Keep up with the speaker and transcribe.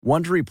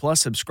Wondery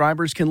Plus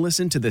subscribers can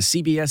listen to the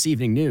CBS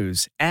Evening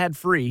News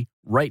ad-free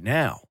right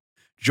now.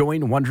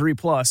 Join Wondery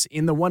Plus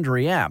in the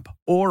Wondery app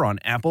or on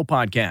Apple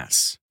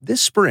Podcasts.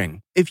 This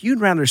spring, if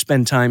you'd rather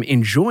spend time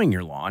enjoying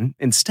your lawn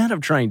instead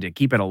of trying to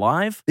keep it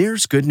alive,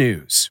 there's good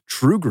news.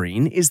 True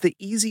Green is the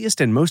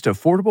easiest and most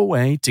affordable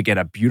way to get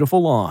a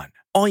beautiful lawn.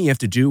 All you have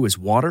to do is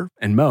water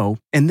and mow,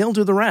 and they'll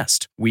do the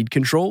rest. Weed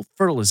control,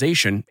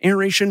 fertilization,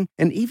 aeration,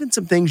 and even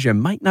some things you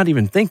might not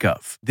even think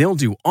of. They'll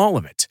do all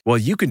of it, while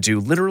you can do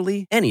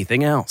literally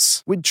anything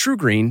else. With True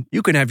Green,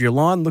 you can have your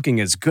lawn looking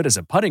as good as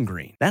a putting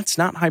green. That's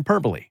not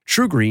hyperbole.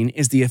 True Green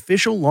is the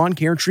official lawn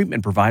care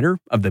treatment provider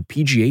of the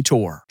PGA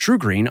Tour. True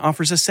Green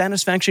offers a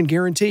satisfaction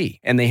guarantee,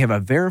 and they have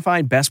a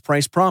verified best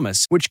price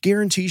promise, which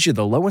guarantees you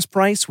the lowest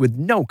price with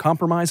no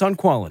compromise on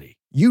quality.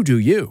 You do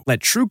you. Let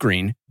True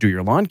Green do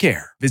your lawn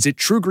care. Visit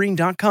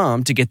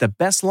TrueGreen.com to get the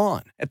best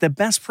lawn at the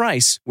best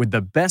price with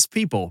the best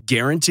people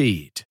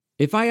guaranteed.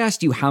 If I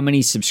asked you how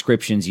many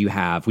subscriptions you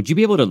have, would you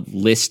be able to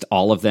list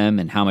all of them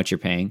and how much you're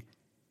paying?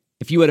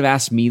 If you would have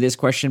asked me this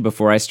question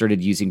before I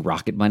started using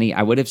Rocket Money,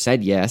 I would have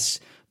said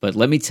yes. But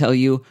let me tell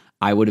you,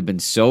 I would have been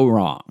so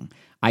wrong.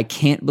 I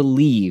can't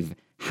believe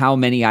how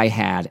many I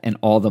had and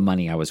all the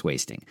money I was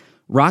wasting.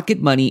 Rocket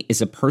Money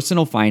is a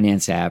personal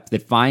finance app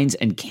that finds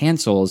and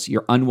cancels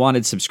your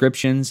unwanted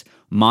subscriptions,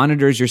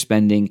 monitors your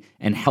spending,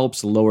 and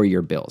helps lower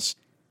your bills.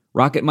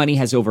 Rocket Money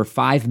has over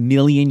 5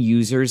 million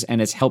users and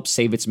has helped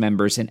save its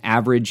members an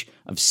average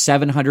of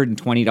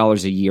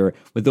 $720 a year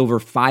with over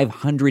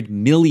 500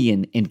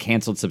 million in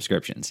canceled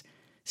subscriptions.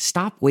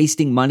 Stop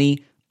wasting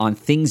money on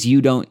things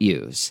you don't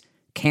use.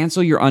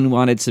 Cancel your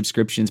unwanted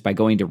subscriptions by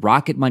going to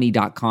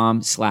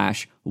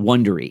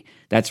rocketmoney.com/Wondery.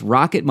 That's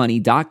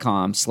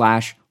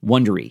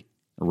rocketmoney.com/Wondery.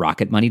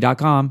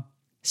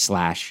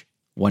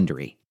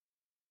 rocketmoney.com/Wondery.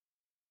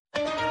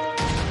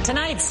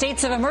 Tonight,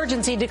 states of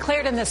emergency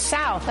declared in the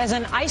South as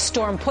an ice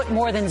storm put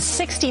more than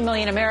 60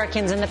 million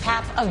Americans in the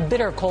path of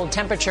bitter cold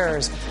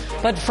temperatures.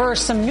 But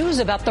first, some news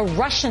about the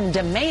Russian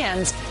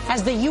demands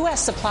as the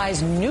U.S.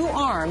 supplies new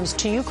arms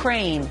to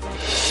Ukraine.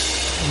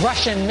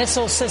 Russian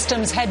missile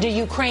systems head to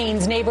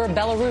Ukraine's neighbor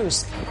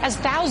Belarus as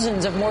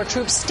thousands of more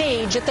troops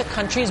stage at the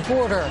country's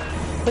border,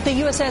 with the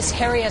USS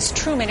Harry S.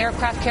 Truman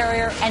aircraft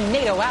carrier and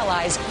NATO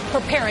allies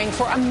preparing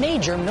for a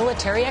major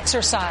military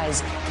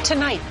exercise.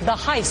 Tonight, the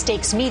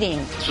high-stakes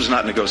meeting. This was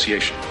not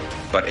negotiation,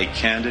 but a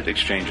candid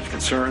exchange of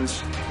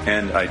concerns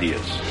and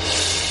ideas.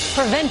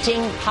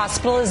 Preventing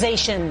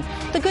hospitalization.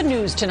 The good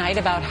news tonight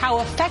about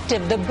how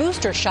effective the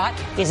booster shot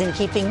is in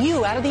keeping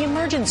you out of the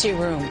emergency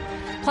room.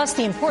 Plus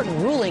the important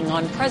ruling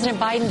on President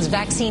Biden's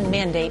vaccine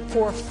mandate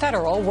for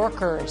federal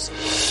workers.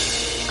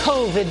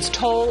 COVID's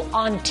toll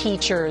on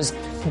teachers.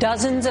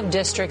 Dozens of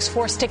districts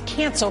forced to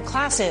cancel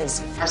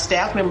classes. Our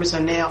staff members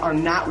are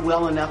not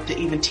well enough to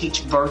even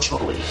teach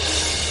virtually.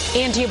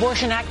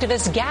 Anti-abortion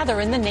activists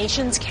gather in the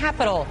nation's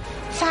capital.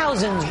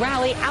 Thousands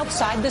rally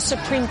outside the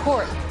Supreme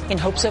Court in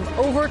hopes of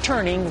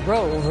overturning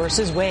Roe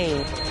versus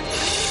Wade.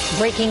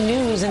 Breaking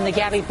news in the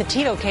Gabby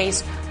Petito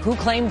case. Who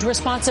claimed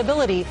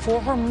responsibility for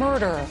her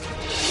murder?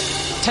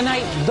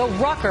 Tonight, the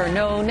rocker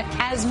known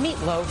as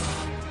Meatloaf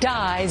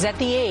dies at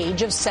the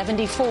age of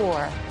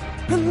 74.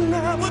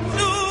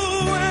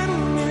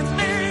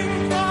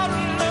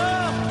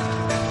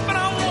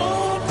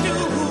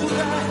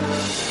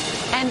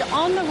 And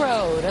on the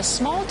road, a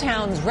small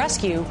town's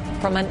rescue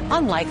from an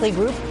unlikely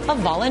group of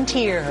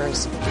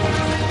volunteers.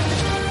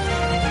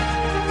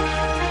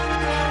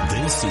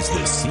 This is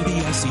the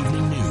CBS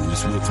Evening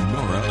News with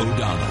Norah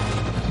O'Donnell,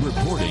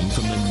 reporting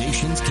from the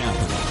nation's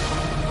capital.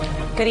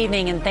 Good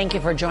evening, and thank you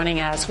for joining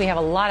us. We have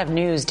a lot of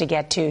news to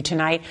get to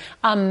tonight.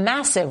 A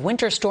massive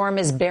winter storm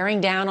is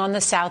bearing down on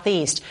the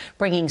southeast,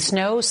 bringing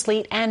snow,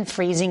 sleet, and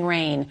freezing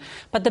rain.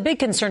 But the big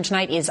concern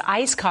tonight is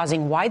ice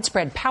causing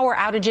widespread power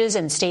outages,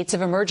 and states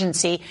of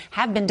emergency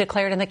have been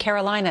declared in the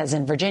Carolinas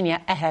and Virginia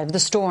ahead of the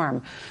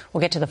storm.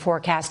 We'll get to the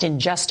forecast in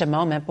just a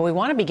moment, but we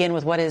want to begin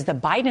with what is the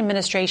Biden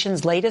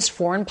administration's latest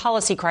foreign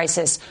policy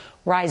crisis: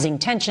 rising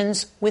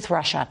tensions with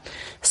Russia.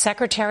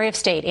 Secretary of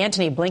State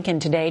Antony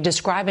Blinken today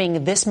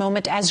describing this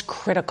moment as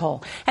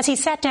critical as he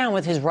sat down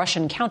with his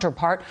Russian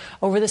counterpart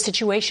over the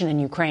situation in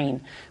Ukraine.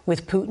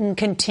 With Putin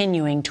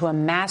continuing to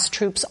amass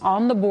troops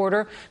on the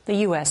border, the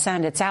U.S.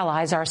 and its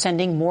allies are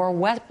sending more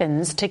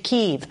weapons to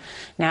Kyiv.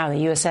 Now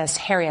the USS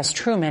Harry S.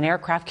 Truman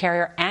aircraft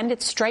carrier and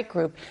its strike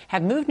group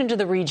have moved into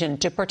the region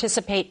to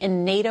participate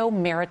in NATO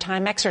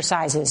maritime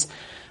exercises.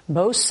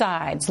 Both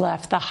sides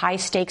left the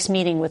high-stakes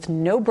meeting with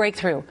no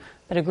breakthrough,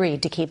 but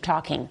agreed to keep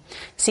talking.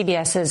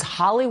 CBS's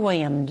Holly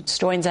Williams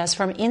joins us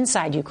from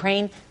inside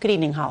Ukraine. Good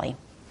evening, Holly.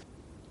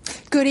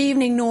 Good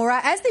evening,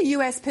 Norah. As the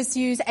U.S.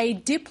 pursues a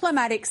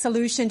diplomatic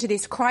solution to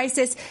this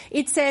crisis,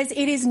 it says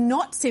it is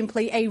not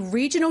simply a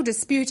regional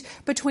dispute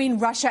between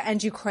Russia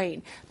and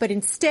Ukraine, but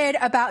instead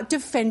about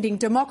defending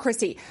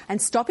democracy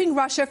and stopping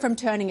Russia from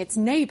turning its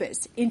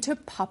neighbours into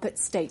puppet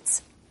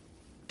states.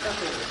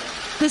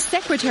 The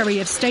Secretary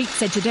of State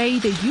said today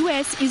the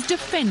U.S. is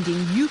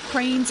defending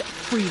Ukraine's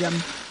freedom.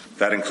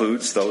 That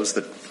includes those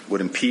that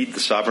would impede the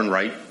sovereign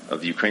right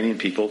of the Ukrainian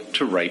people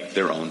to write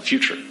their own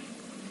future.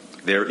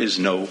 There is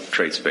no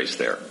trade space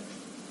there.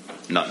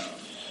 None.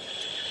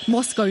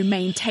 Moscow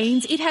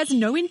maintains it has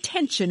no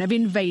intention of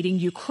invading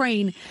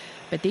Ukraine.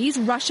 But these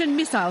Russian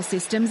missile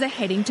systems are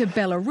heading to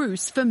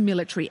Belarus for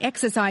military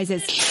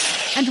exercises.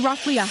 And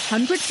roughly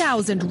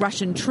 100,000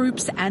 Russian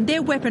troops and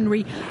their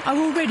weaponry are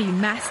already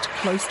massed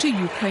close to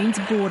Ukraine's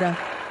border.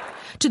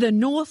 To the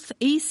north,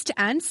 east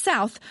and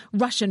south,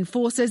 Russian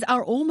forces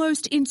are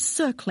almost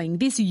encircling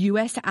this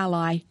US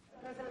ally.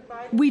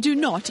 We do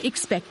not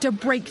expect a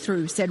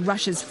breakthrough, said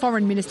Russia's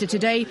foreign minister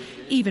today,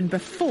 even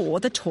before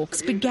the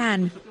talks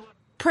began.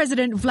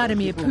 President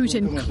Vladimir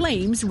Putin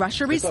claims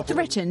Russia is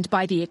threatened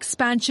by the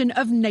expansion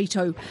of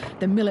NATO,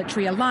 the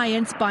military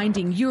alliance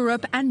binding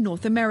Europe and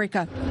North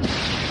America.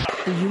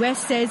 The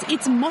US says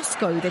it's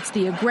Moscow that's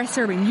the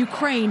aggressor in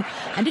Ukraine,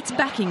 and it's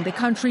backing the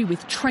country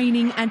with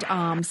training and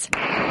arms.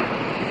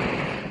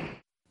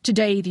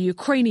 Today, the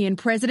Ukrainian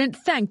president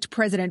thanked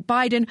President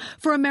Biden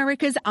for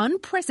America's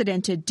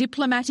unprecedented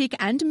diplomatic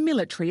and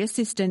military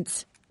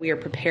assistance. We are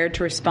prepared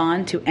to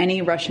respond to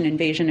any Russian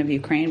invasion of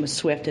Ukraine with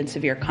swift and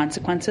severe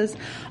consequences,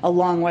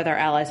 along with our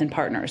allies and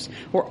partners.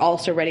 We're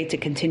also ready to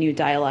continue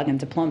dialogue and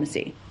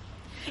diplomacy.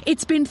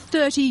 It's been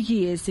 30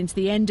 years since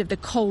the end of the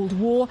Cold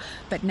War,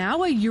 but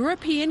now a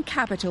European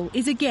capital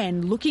is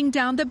again looking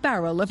down the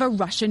barrel of a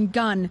Russian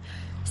gun.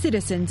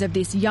 Citizens of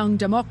this young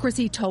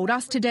democracy told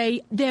us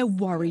today they're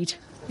worried.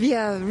 We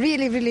are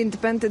really, really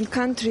independent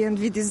country, and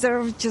we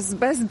deserve just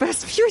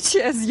best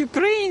future as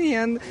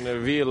Ukrainian.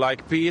 We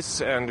like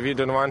peace, and we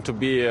don't want to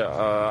be,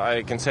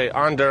 I can say,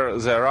 under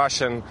the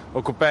Russian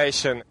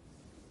occupation.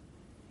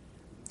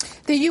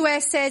 The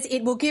US says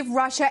it will give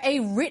Russia a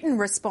written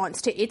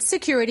response to its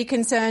security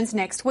concerns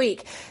next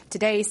week.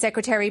 Today,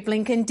 Secretary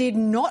Blinken did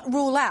not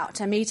rule out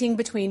a meeting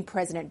between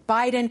President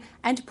Biden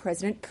and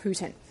President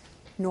Putin.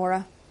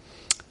 Norah.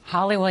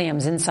 Holly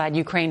Williams inside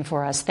Ukraine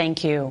for us.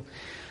 Thank you.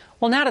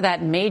 Well, now to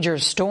that major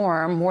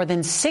storm. More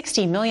than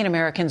 60 million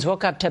Americans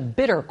woke up to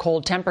bitter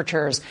cold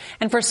temperatures.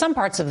 And for some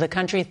parts of the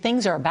country,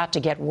 things are about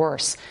to get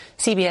worse.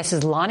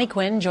 CBS's Lonnie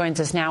Quinn joins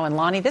us now. And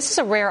Lonnie, this is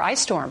a rare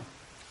ice storm.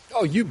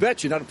 Oh, you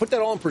bet you. Now, to put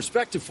that all in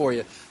perspective for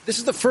you, this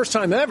is the first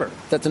time ever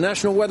that the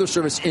National Weather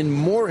Service in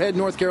Moorhead,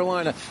 North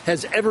Carolina,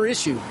 has ever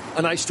issued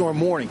an ice storm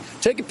warning.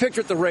 Take a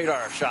picture at the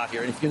radar shot here,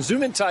 and if you can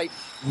zoom in tight,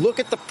 look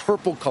at the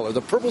purple color.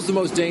 The purple's the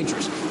most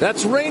dangerous.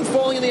 That's rain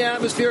falling in the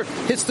atmosphere,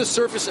 hits the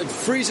surface, and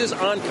freezes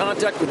on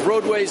contact with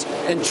roadways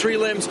and tree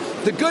limbs.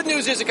 The good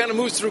news is it kind of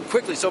moves through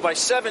quickly. So by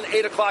 7,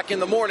 8 o'clock in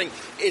the morning,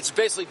 it's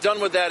basically done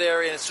with that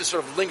area, and it's just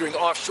sort of lingering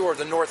offshore of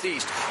the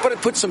northeast. But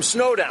it puts some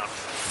snow down.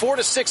 4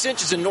 to 6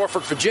 inches in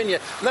Norfolk, Virginia,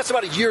 and that's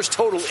about a year's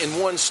total in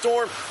one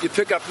storm. You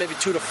pick up maybe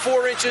 2 to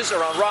 4 inches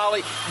around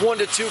Raleigh, 1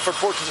 to 2 for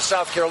portions of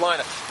South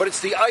Carolina. But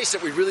it's the ice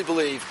that we really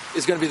believe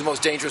is going to be the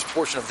most dangerous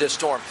portion of this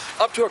storm.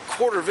 Up to a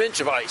quarter of an inch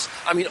of ice.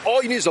 I mean,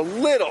 all you need is a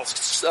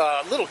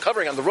little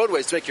covering on the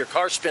roadways to make your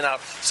car spin out.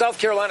 South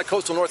Carolina,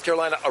 coastal North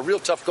Carolina, a real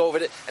tough go of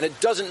it, and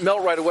it doesn't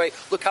melt right away.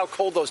 Look how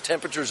cold those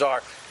temperatures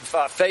are.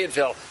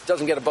 Fayetteville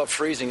doesn't get above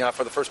freezing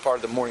for the first part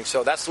of the morning.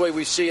 So that's the way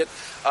we see it.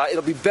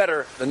 It'll be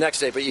better the next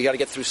day, but you got to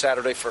get through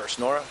Saturday first.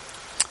 Nora?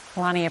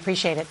 Lonnie,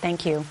 appreciate it.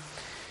 Thank you.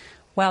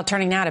 Well,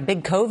 turning now to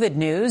big COVID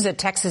news, a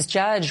Texas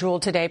judge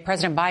ruled today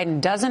President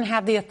Biden doesn't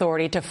have the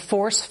authority to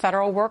force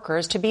federal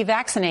workers to be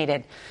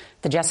vaccinated.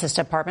 The Justice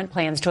Department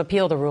plans to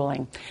appeal the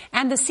ruling.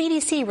 And the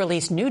CDC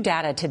released new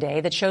data today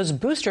that shows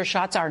booster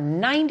shots are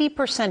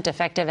 90%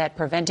 effective at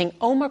preventing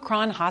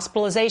Omicron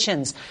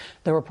hospitalizations.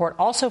 The report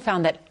also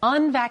found that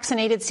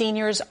unvaccinated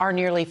seniors are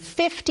nearly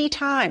 50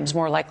 times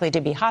more likely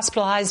to be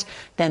hospitalized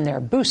than their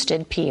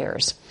boosted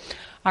peers.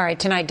 All right,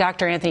 tonight,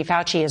 Dr. Anthony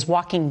Fauci is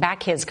walking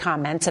back his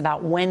comments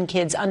about when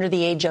kids under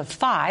the age of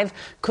 5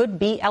 could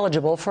be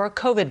eligible for a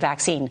COVID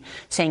vaccine,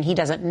 saying he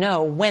doesn't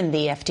know when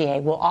the FDA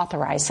will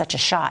authorize such a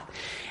shot.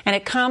 And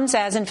it comes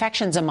as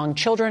infections among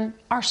children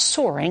are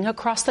soaring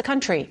across the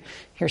country.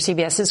 Here's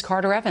CBS's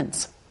Carter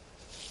Evans.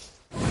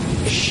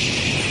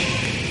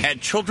 At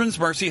Children's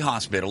Mercy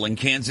Hospital in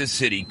Kansas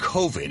City,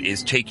 COVID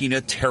is taking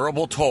a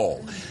terrible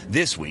toll.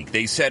 This week,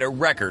 they set a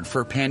record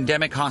for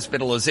pandemic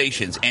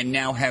hospitalizations and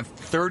now have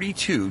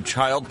 32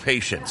 child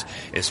patients.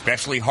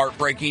 Especially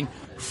heartbreaking,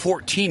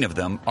 14 of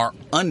them are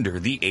under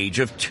the age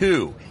of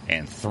 2,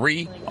 and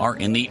 3 are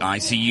in the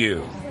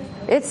ICU.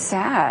 It's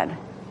sad.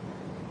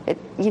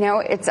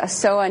 It's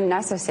so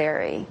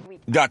unnecessary.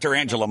 Dr.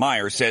 Angela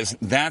Meyer says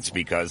that's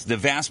because the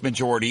vast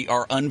majority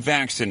are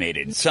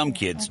unvaccinated, some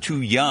kids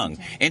too young.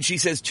 And she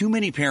says too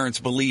many parents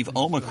believe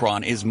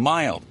Omicron is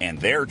mild and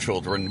their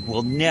children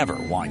will never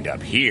wind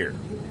up here.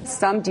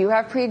 Some do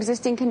have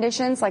pre-existing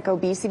conditions like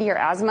obesity or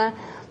asthma,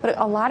 but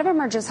a lot of them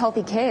are just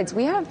healthy kids.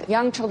 We have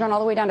young children all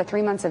the way down to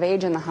 3 months of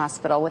age in the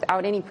hospital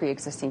without any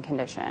pre-existing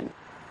condition.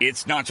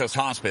 It's not just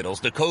hospitals.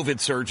 The COVID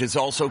surge is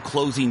also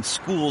closing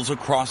schools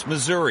across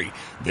Missouri.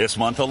 This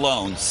month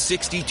alone,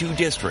 62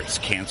 districts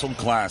canceled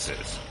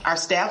classes. Our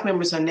staff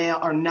members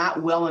are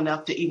not well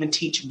enough to even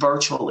teach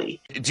virtually.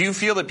 Do you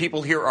feel that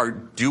people here are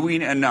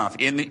doing enough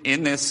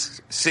in this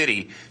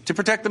city to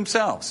protect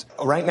themselves?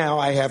 Right now,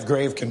 I have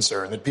grave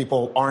concern that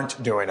people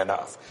aren't doing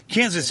enough.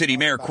 Kansas City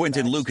Mayor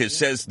Quinton Lucas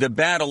says the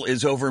battle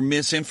is over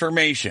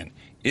misinformation.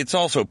 It's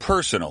also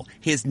personal.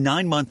 His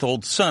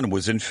 9-month-old son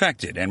was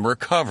infected and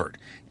recovered,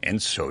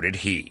 and so did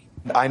he.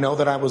 I know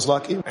that I was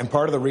lucky, and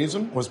part of the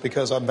reason was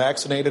because I'm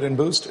vaccinated and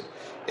boosted.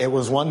 It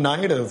was one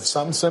night of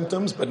some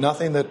symptoms, but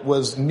nothing that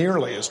was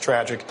nearly as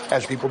tragic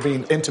as people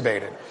being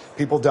intubated,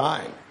 people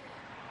dying.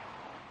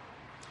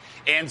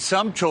 And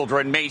some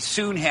children may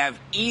soon have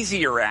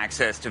easier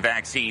access to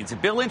vaccines. A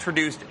bill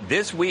introduced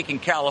this week in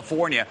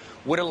California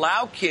would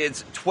allow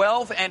kids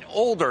 12 and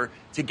older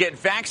to get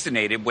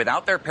vaccinated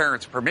without their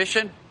parents'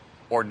 permission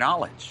or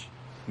knowledge.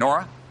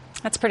 Norah?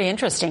 That's pretty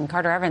interesting.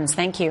 Carter Evans,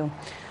 thank you.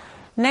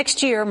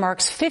 Next year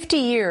marks 50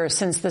 years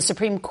since the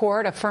Supreme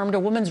Court affirmed a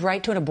woman's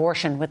right to an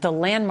abortion with the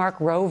landmark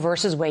Roe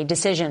v. Wade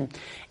decision.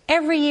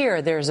 Every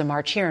year there's a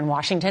march here in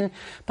Washington,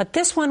 but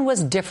this one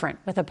was different,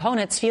 with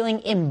opponents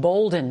feeling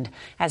emboldened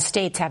as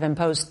states have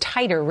imposed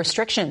tighter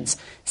restrictions.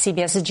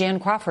 CBS's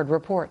Jan Crawford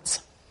reports.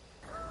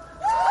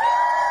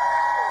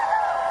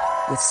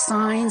 With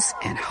signs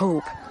and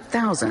hope,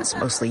 thousands,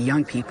 mostly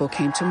young people,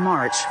 came to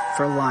march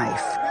for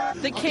life.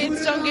 The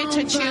kids don't get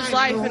to choose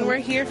life, and we're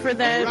here for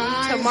them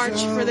to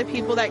march for the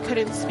people that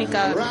couldn't speak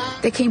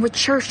up. They came with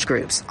church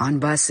groups on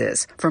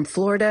buses from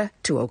Florida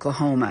to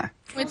Oklahoma.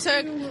 It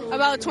took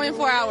about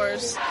 24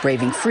 hours.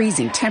 Braving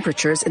freezing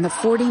temperatures in the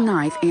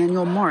 49th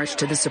annual march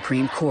to the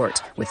Supreme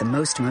Court, with the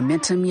most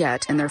momentum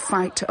yet in their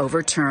fight to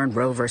overturn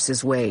Roe v.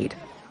 Wade.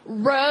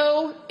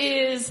 Roe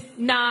is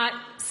not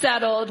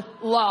settled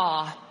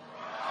law.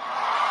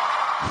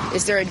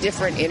 Is there a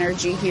different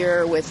energy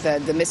here with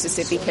the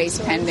Mississippi case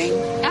pending?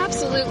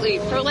 Absolutely.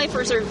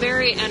 Pro-lifers are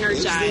very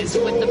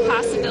energized with the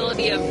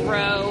possibility of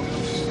Roe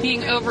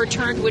being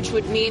overturned, which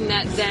would mean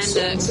that then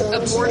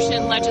the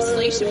abortion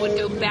legislation would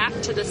go back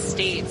to the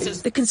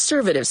states. The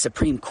conservative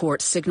Supreme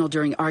Court signaled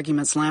during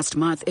arguments last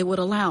month it would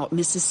allow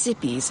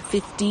Mississippi's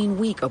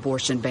 15-week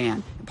abortion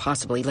ban and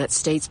possibly let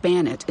states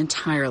ban it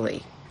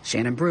entirely.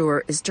 Shannon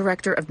Brewer is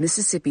director of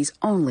Mississippi's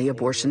only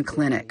abortion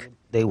clinic.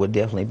 They would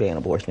definitely ban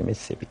abortion in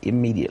Mississippi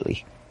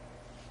immediately.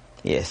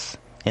 Yes,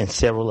 and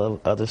several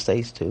of other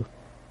states too.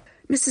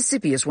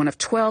 Mississippi is one of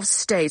 12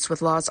 states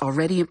with laws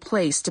already in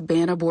place to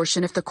ban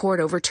abortion if the court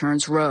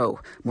overturns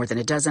Roe. More than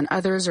a dozen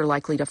others are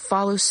likely to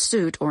follow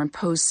suit or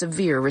impose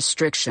severe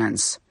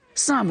restrictions.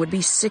 Some would be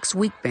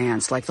 6-week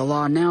bans, like the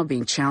law now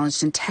being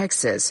challenged in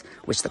Texas,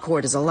 which the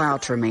court has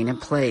allowed to remain in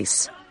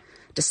place.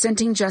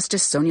 Dissenting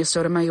Justice Sonia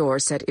Sotomayor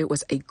said it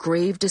was a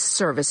grave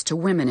disservice to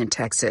women in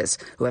Texas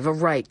who have a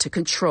right to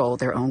control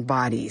their own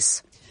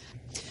bodies.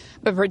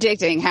 But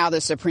predicting how the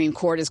Supreme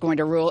Court is going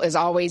to rule is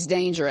always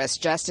dangerous.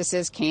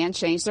 Justices can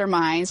change their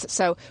minds,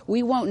 so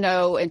we won't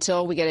know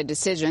until we get a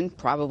decision,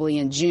 probably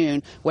in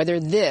June, whether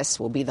this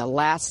will be the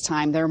last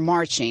time they're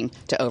marching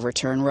to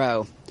overturn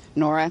Roe.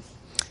 Norah?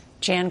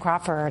 Jan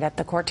Crawford at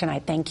the court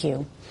tonight. Thank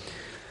you.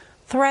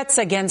 Threats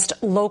against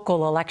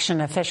local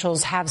election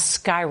officials have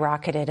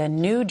skyrocketed. A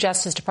new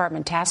Justice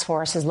Department task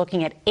force is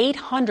looking at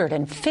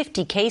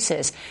 850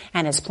 cases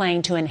and is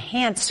planning to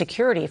enhance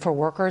security for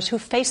workers who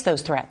face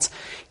those threats.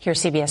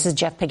 Here's CBS's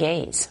Jeff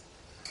Pegues.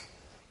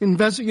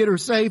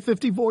 Investigators say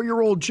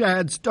 54-year-old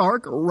Chad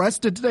Stark,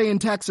 arrested today in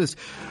Texas,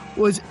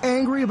 was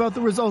angry about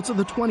the results of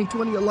the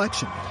 2020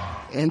 election.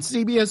 And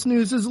CBS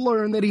News has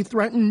learned that he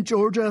threatened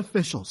Georgia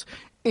officials,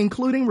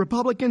 including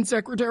Republican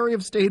Secretary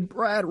of State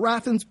Brad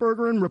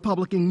Raffensperger and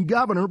Republican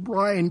Governor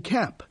Brian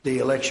Kemp. The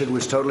election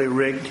was totally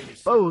rigged.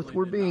 Both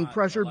were being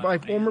pressured by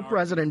former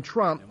President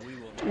Trump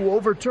to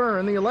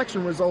overturn the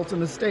election results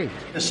in the state.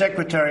 The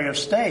Secretary of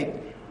State,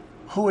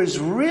 who is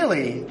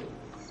really,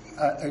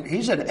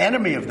 he's an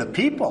enemy of the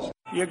people.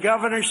 Your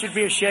governor should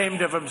be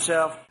ashamed of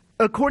himself.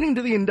 According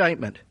to the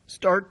indictment,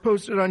 Stark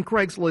posted on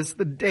Craigslist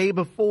the day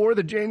before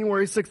the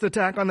January 6th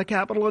attack on the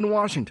Capitol in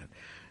Washington.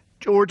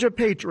 Georgia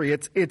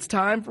patriots, it's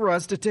time for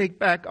us to take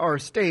back our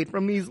state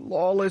from these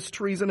lawless,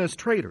 treasonous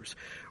traitors.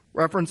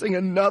 Referencing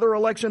another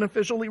election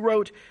official, he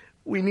wrote,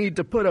 "We need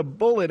to put a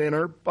bullet in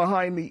her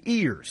behind the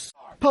ears."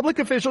 Public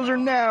officials are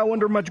now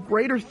under much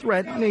greater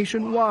threat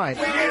nationwide,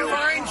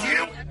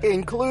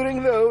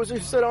 including those who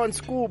sit on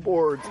school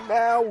boards,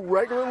 now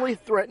regularly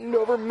threatened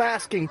over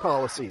masking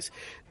policies.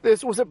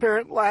 This was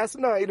apparent last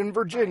night in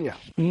Virginia.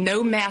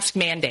 No mask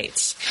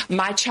mandates.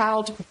 My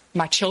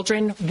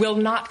children will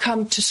not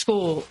come to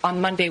school on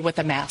Monday with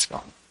a mask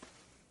on.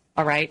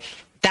 All right?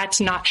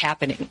 That's not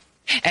happening.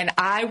 And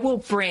I will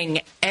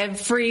bring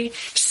every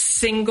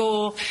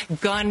single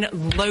gun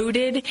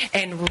loaded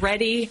and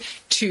ready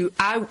to,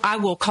 I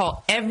will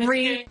call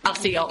I'll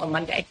see y'all on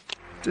Monday.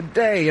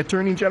 Today,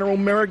 Attorney General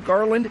Merrick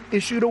Garland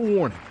issued a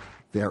warning.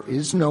 There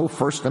is no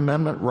First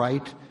Amendment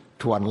right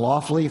to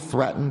unlawfully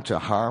threaten to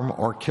harm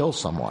or kill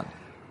someone.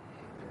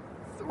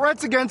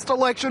 Threats against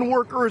election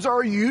workers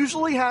are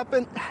usually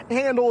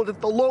handled at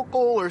the local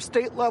or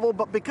state level,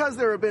 but because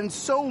there have been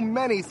so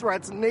many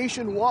threats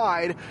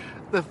nationwide,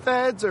 the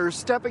feds are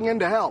stepping in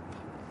to help.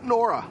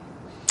 Norah.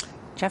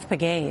 Jeff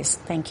Pegues,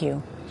 thank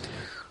you.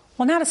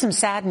 Well, now to some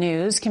sad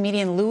news.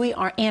 Comedian Louis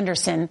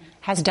Anderson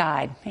has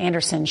died.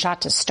 Anderson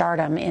shot to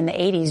stardom in the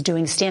 80s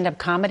doing stand-up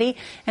comedy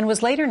and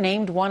was later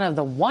named one of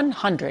the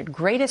 100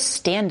 greatest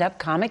stand-up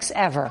comics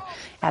ever.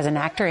 As an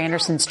actor,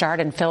 Anderson starred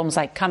in films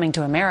like Coming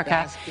to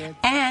America,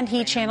 and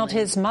he channeled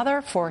his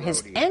mother for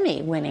his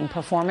Emmy-winning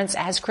performance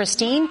as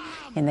Christine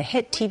in the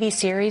hit TV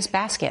series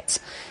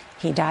Baskets.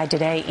 He died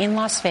today in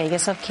Las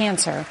Vegas of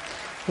cancer.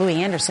 Louis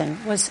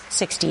Anderson was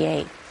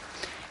 68.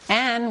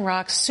 And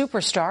rock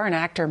superstar and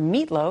actor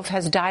Meat Loaf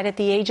has died at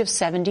the age of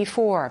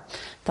 74.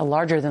 The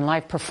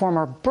larger-than-life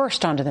performer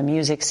burst onto the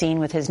music scene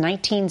with his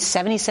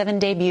 1977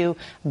 debut,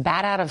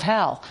 Bat Out of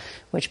Hell,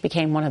 which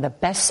became one of the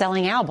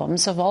best-selling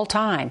albums of all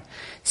time.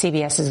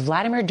 CBS's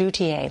Vladimir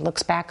Duthier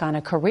looks back on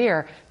a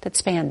career that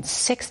spanned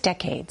 6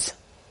 decades.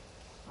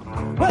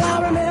 Well,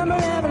 I remember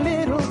every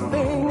little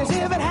thing as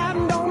if it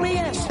happened only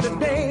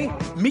yesterday.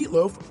 Meat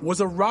Loaf was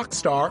a rock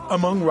star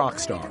among rock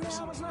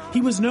stars. He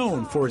was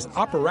known for his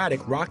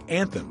operatic rock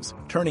anthems,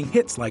 turning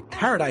hits like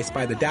Paradise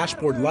by the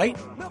Dashboard Light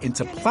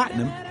into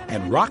platinum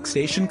and rock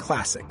station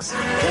classics.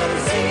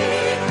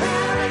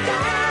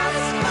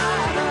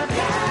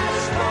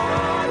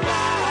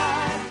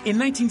 In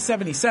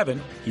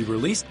 1977, he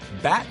released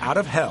Bat Out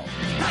of Hell,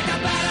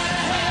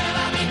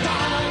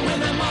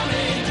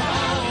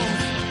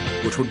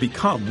 which would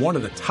become one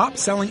of the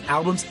top-selling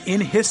albums in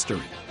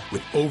history,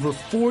 with over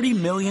 40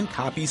 million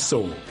copies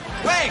sold.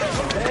 Hey,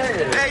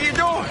 how you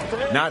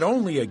doing? Not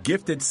only a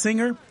gifted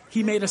singer,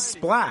 he made a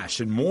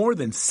splash in more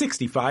than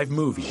 65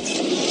 movies,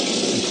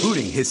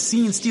 including his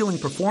scene-stealing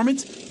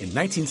performance in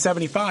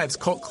 1975's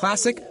cult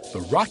classic,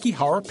 The Rocky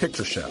Horror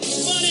Picture Show.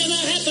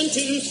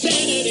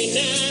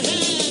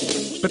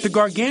 But the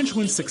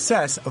gargantuan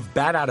success of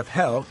Bat Out of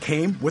Hell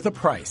came with a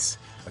price.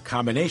 A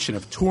combination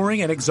of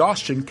touring and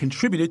exhaustion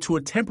contributed to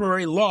a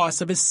temporary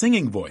loss of his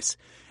singing voice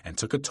and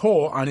took a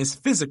toll on his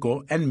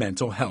physical and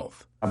mental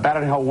health. Bat Out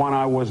of Hell 1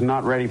 I was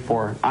not ready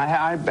for. I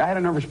had a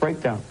nervous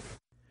breakdown.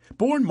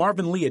 Born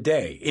Marvin Lee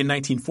Aday in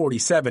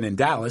 1947 in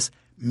Dallas,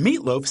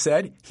 Meat Loaf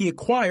said he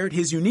acquired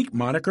his unique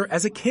moniker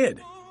as a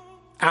kid.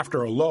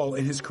 After a lull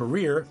in his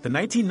career, the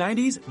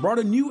 1990s brought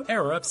a new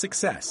era of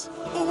success.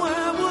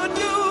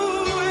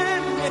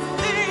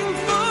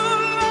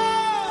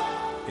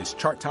 His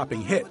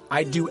chart-topping hit,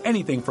 I'd Do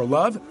Anything for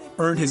Love,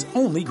 earned his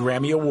only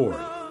Grammy Award.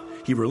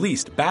 He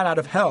released Bat Out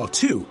of Hell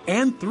 2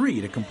 and 3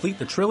 to complete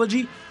the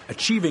trilogy,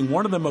 achieving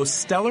one of the most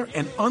stellar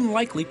and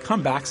unlikely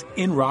comebacks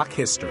in rock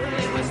history.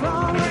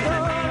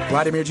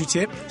 Vladimir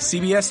Duthier,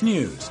 CBS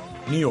News,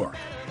 New York.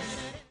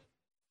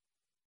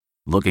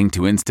 Looking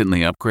to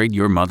instantly upgrade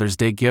your Mother's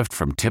Day gift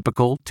from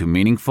typical to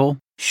meaningful?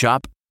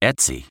 Shop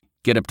Etsy.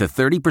 Get up to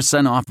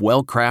 30% off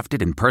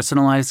well-crafted and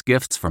personalized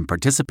gifts from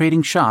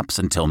participating shops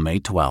until May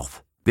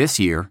 12th.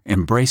 This year,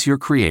 embrace your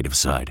creative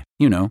side.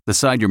 You know, the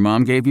side your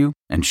mom gave you.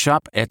 And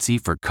shop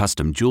Etsy for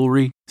custom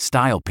jewelry,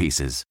 style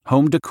pieces,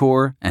 home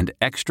decor, and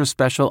extra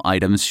special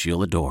items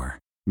she'll adore.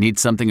 Need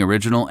something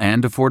original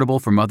and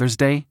affordable for Mother's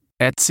Day?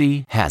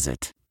 Etsy has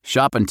it.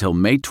 Shop until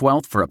May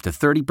 12th for up to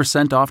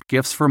 30% off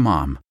gifts for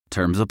mom.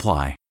 Terms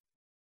apply.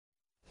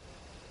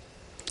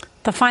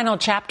 The final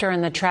chapter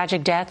in the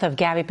tragic death of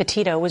Gabby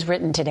Petito was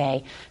written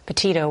today.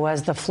 Petito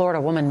was the Florida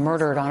woman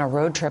murdered on a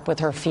road trip with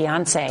her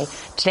fiancé.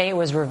 Today it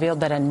was revealed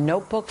that a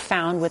notebook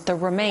found with the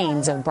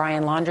remains of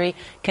Brian Laundrie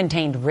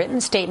contained written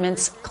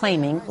statements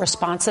claiming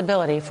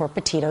responsibility for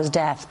Petito's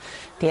death.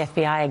 The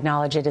FBI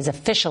acknowledged it is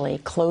officially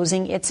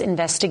closing its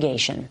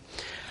investigation.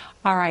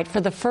 All right, for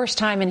the first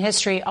time in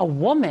history, a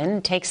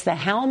woman takes the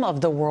helm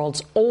of the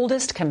world's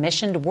oldest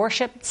commissioned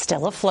warship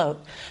still afloat.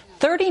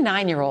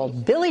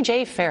 39-year-old Billie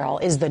J. Farrell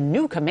is the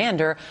new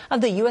commander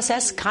of the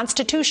USS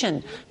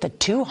Constitution, the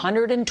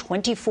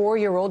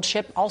 224-year-old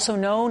ship also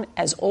known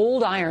as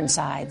Old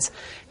Ironsides.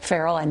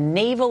 Farrell, a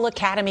Naval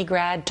Academy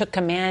grad, took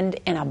command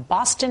in a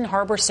Boston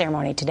Harbor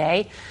ceremony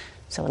today.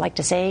 So I'd like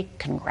to say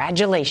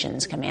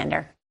congratulations,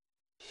 Commander.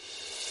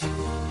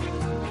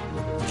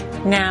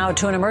 Now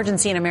to an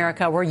emergency in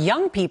America where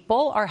young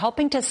people are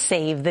helping to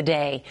save the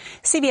day.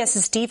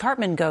 CBS's Steve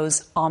Hartman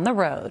goes on the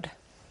road.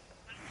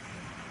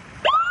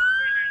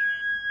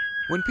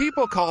 When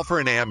people call for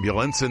an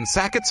ambulance in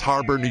Sackett's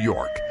Harbor, New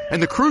York, and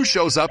the crew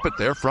shows up at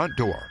their front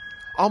door,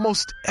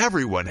 almost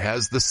everyone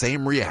has the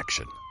same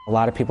reaction. A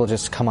lot of people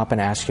just come up and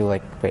ask you,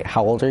 like, wait,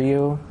 how old are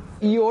you?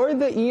 You're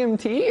the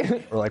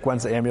EMT? Or like,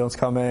 when's the ambulance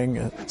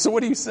coming? So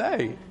what do you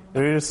say?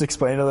 We just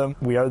explain to them,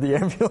 we are the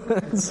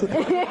ambulance.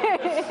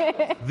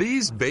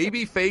 These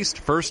baby-faced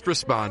first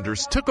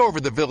responders took over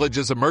the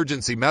village's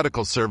emergency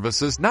medical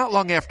services not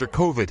long after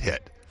COVID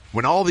hit,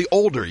 when all the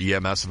older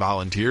EMS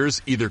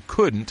volunteers either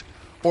couldn't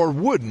or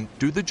wouldn't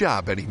do the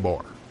job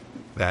anymore.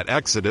 That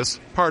exodus,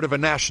 part of a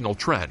national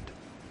trend.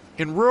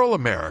 In rural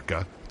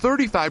America,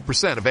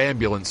 35% of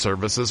ambulance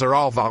services are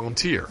all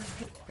volunteer,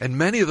 and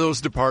many of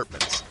those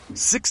departments,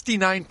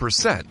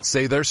 69%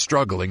 say they're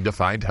struggling to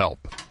find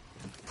help.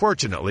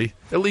 Fortunately,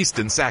 at least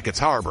in Sackett's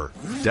Harbor,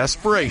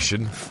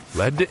 desperation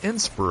led to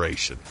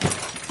inspiration.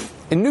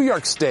 In New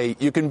York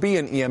State, you can be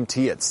an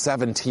EMT at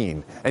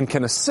 17 and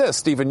can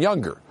assist even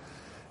younger.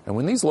 And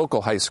when these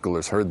local high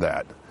schoolers heard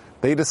that,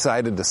 they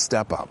decided to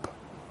step up,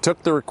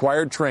 took the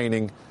required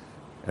training,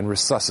 and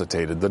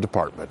resuscitated the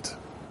department.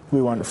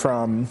 We went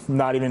from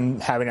not even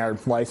having our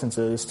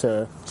licenses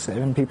to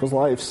saving people's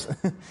lives.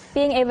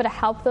 Being able to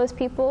help those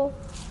people,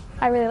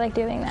 I really like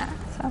doing that.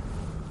 So.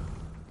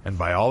 And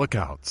by all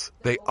accounts,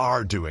 they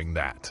are doing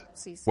that.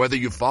 Whether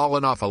you've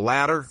fallen off a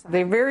ladder,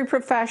 they're very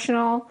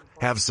professional,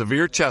 have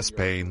severe chest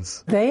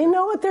pains, they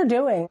know what they're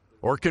doing,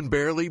 or can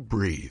barely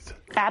breathe.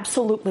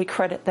 Absolutely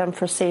credit them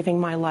for saving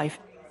my life.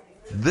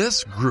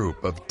 This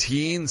group of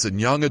teens and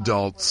young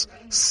adults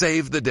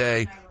save the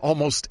day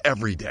almost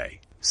every day,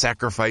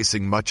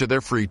 sacrificing much of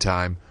their free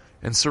time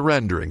and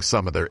surrendering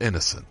some of their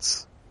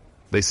innocence.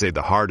 They say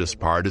the hardest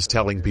part is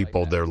telling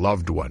people their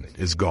loved one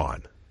is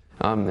gone.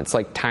 It's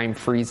like time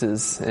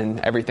freezes and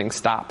everything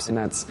stops, and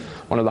that's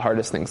one of the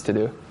hardest things to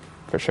do,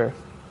 for sure.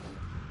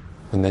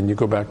 And then you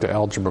go back to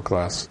algebra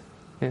class.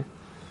 Yeah.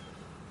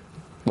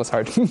 What's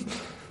hard?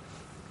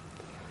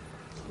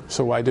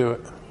 So why do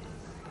it?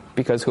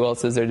 Because who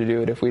else is there to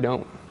do it if we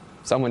don't?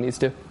 Someone needs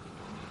to.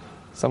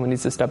 Someone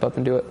needs to step up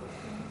and do it.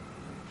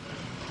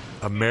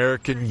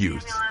 American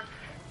youth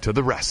to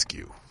the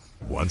rescue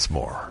once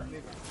more.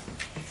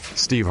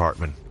 Steve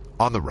Hartman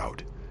on the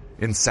road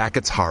in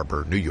Sackett's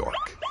Harbor, New York.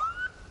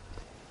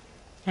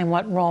 And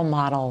what role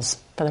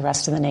models for the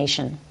rest of the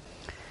nation?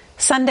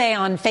 Sunday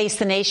on Face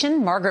the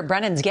Nation, Margaret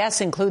Brennan's guests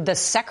include the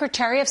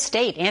Secretary of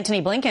State,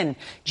 Antony Blinken,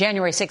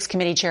 January 6th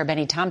Committee Chair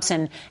Benny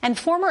Thompson, and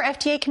former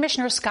FDA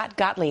Commissioner Scott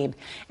Gottlieb.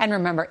 And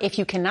remember, if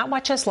you cannot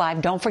watch us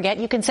live, don't forget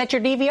you can set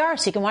your DVR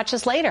so you can watch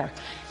us later.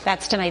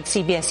 That's tonight's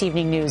CBS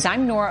Evening News.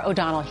 I'm Norah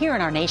O'Donnell here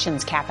in our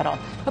nation's capital.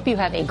 Hope you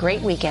have a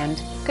great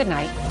weekend. Good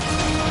night.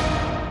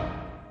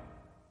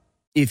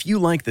 If you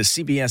like the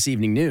CBS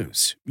Evening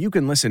News, you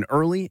can listen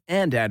early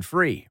and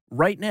ad-free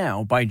right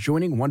now by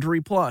joining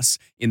Wondery Plus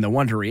in the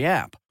Wondery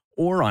app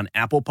or on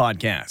Apple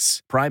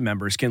Podcasts. Prime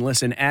members can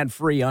listen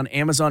ad-free on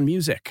Amazon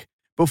Music.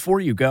 Before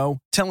you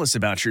go, tell us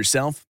about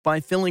yourself by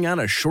filling out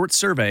a short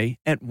survey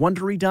at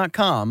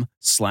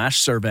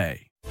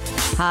Wondery.com/survey.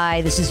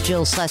 Hi, this is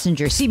Jill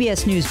Schlesinger,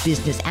 CBS News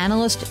business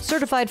analyst,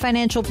 certified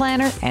financial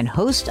planner, and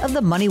host of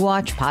the Money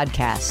Watch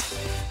podcast.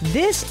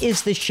 This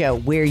is the show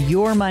where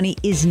your money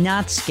is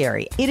not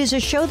scary. It is a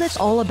show that's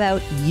all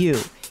about you.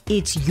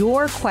 It's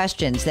your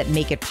questions that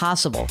make it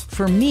possible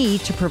for me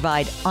to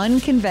provide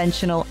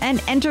unconventional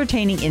and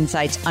entertaining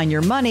insights on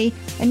your money,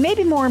 and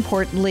maybe more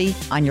importantly,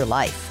 on your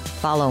life.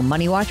 Follow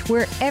Money Watch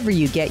wherever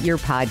you get your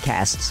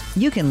podcasts.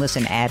 You can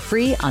listen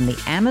ad-free on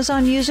the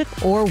Amazon Music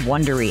or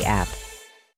Wondery app.